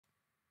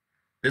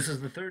This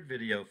is the third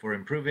video for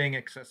improving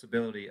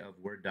accessibility of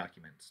Word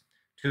documents.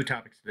 Two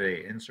topics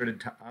today,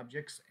 inserted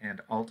objects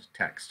and alt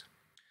text.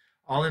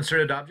 All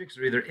inserted objects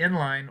are either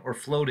inline or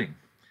floating.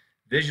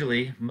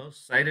 Visually,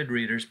 most sighted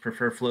readers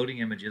prefer floating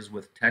images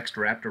with text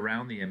wrapped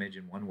around the image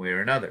in one way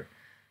or another.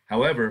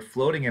 However,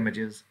 floating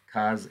images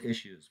cause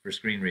issues for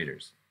screen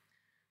readers.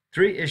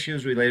 Three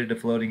issues related to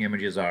floating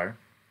images are: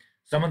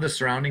 some of the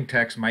surrounding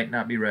text might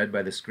not be read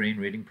by the screen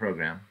reading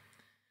program.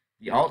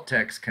 The alt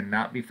text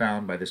cannot be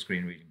found by the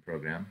screen reading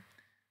program.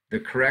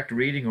 The correct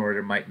reading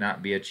order might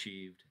not be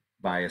achieved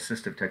by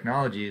assistive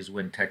technologies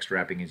when text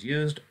wrapping is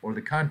used, or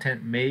the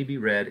content may be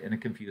read in a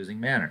confusing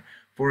manner.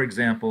 For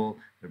example,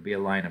 there'd be a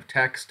line of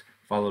text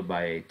followed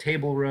by a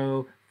table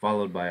row,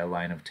 followed by a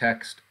line of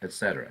text,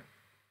 etc.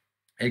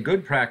 A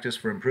good practice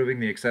for improving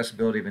the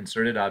accessibility of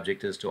inserted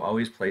objects is to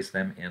always place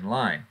them in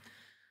line.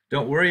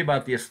 Don't worry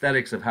about the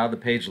aesthetics of how the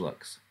page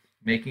looks.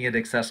 Making it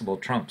accessible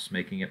trumps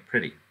making it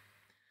pretty.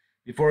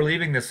 Before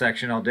leaving this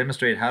section, I'll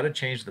demonstrate how to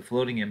change the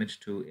floating image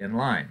to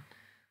inline.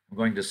 I'm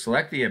going to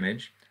select the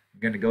image, I'm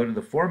going to go to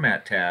the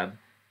Format tab,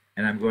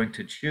 and I'm going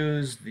to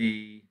choose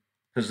the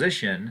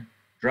Position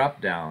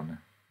drop-down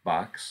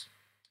box,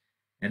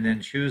 and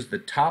then choose the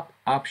top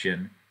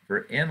option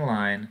for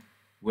inline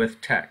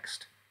with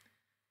text.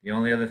 The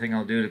only other thing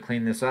I'll do to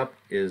clean this up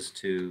is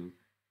to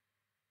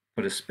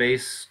put a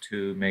space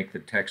to make the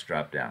text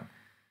drop down.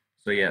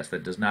 So yes,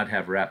 that does not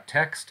have wrapped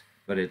text,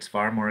 but it's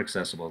far more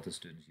accessible to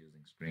students using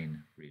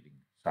screen reading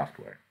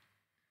software.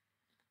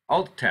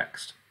 Alt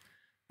text.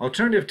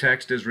 Alternative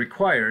text is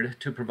required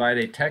to provide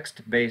a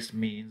text-based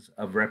means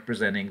of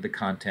representing the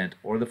content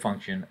or the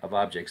function of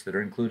objects that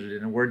are included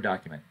in a Word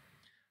document.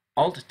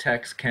 Alt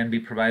text can be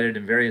provided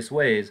in various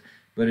ways,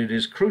 but it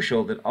is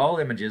crucial that all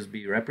images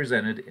be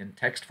represented in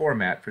text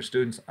format for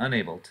students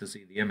unable to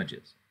see the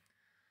images.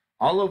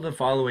 All of the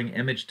following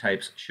image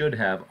types should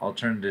have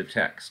alternative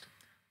text: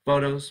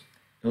 photos,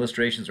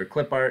 illustrations or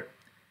clip art,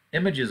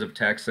 images of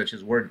text such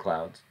as word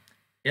clouds,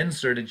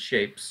 inserted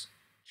shapes,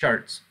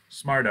 charts,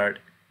 smart art,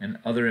 and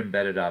other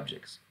embedded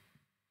objects.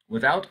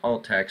 Without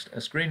alt text,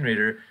 a screen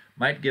reader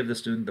might give the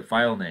student the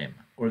file name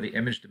or the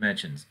image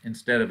dimensions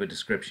instead of a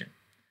description.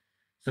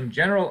 Some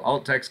general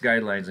alt text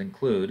guidelines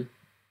include: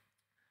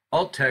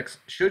 alt text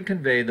should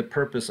convey the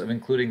purpose of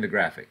including the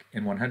graphic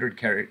in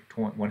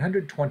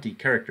 120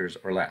 characters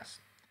or less.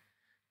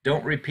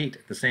 Don't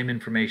repeat the same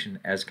information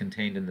as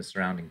contained in the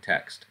surrounding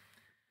text.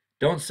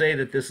 Don't say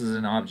that this is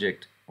an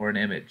object or an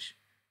image.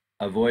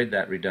 Avoid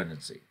that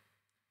redundancy.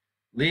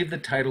 Leave the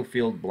title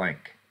field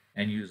blank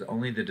and use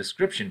only the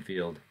description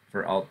field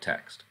for alt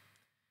text.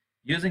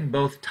 Using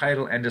both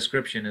title and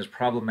description is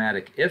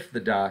problematic if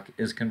the doc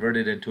is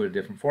converted into a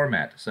different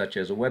format, such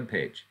as a web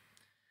page.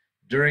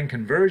 During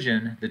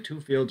conversion, the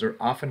two fields are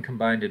often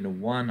combined into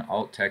one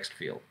alt text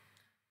field.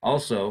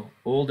 Also,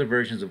 older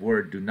versions of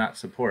Word do not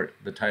support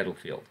the title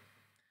field.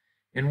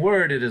 In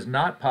Word, it is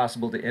not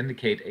possible to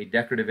indicate a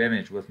decorative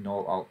image with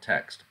no alt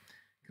text.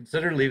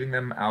 Consider leaving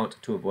them out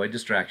to avoid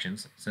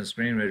distractions, since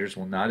screen readers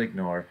will not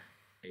ignore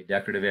a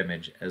decorative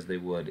image as they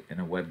would in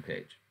a web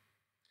page.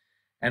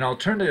 An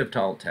alternative to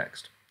alt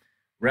text.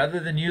 Rather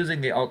than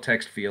using the alt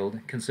text field,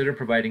 consider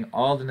providing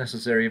all the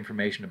necessary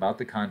information about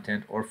the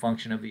content or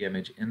function of the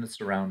image in the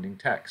surrounding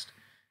text.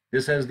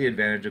 This has the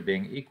advantage of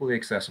being equally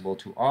accessible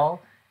to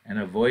all and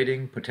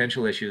avoiding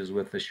potential issues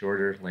with the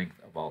shorter length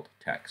of alt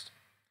text.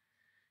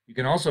 You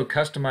can also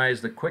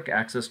customize the quick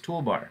access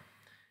toolbar.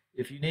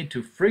 If you need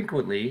to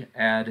frequently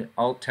add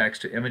alt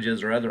text to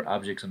images or other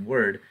objects in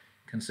Word,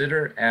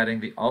 consider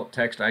adding the alt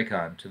text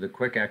icon to the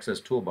quick access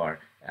toolbar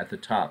at the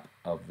top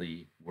of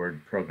the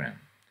Word program.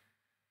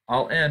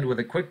 I'll end with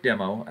a quick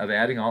demo of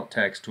adding alt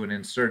text to an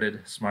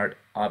inserted smart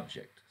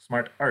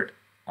art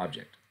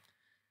object.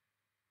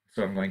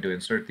 So I'm going to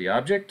insert the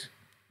object.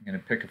 I'm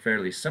going to pick a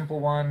fairly simple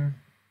one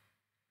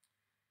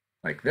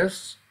like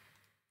this.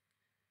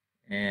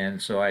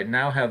 And so I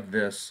now have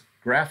this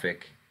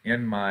graphic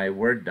in my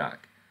Word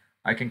doc.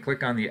 I can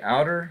click on the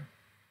outer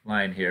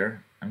line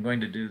here. I'm going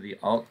to do the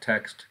alt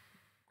text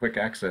quick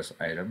access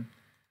item.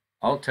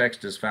 Alt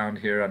text is found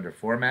here under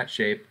Format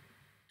Shape,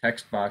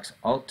 Text Box,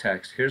 Alt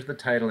Text. Here's the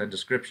title and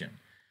description.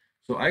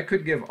 So I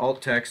could give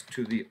alt text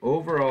to the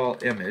overall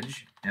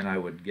image, and I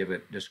would give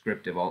it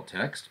descriptive alt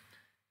text.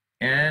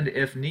 And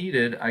if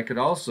needed, I could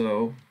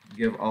also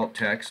give alt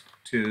text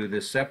to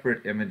the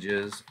separate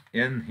images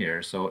in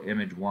here. So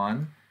image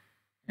 1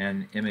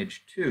 and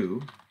image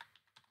 2.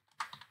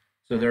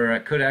 So there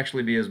could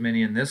actually be as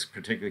many in this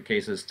particular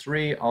case as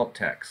 3 alt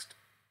text.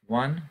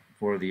 1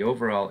 for the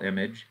overall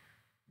image,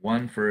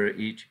 1 for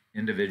each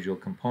individual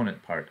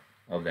component part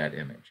of that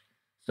image.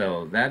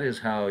 So that is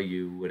how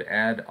you would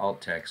add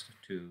alt text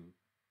to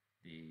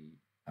the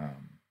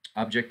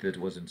object that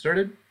was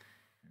inserted.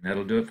 And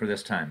that'll do it for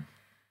this time.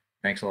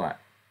 Thanks a lot.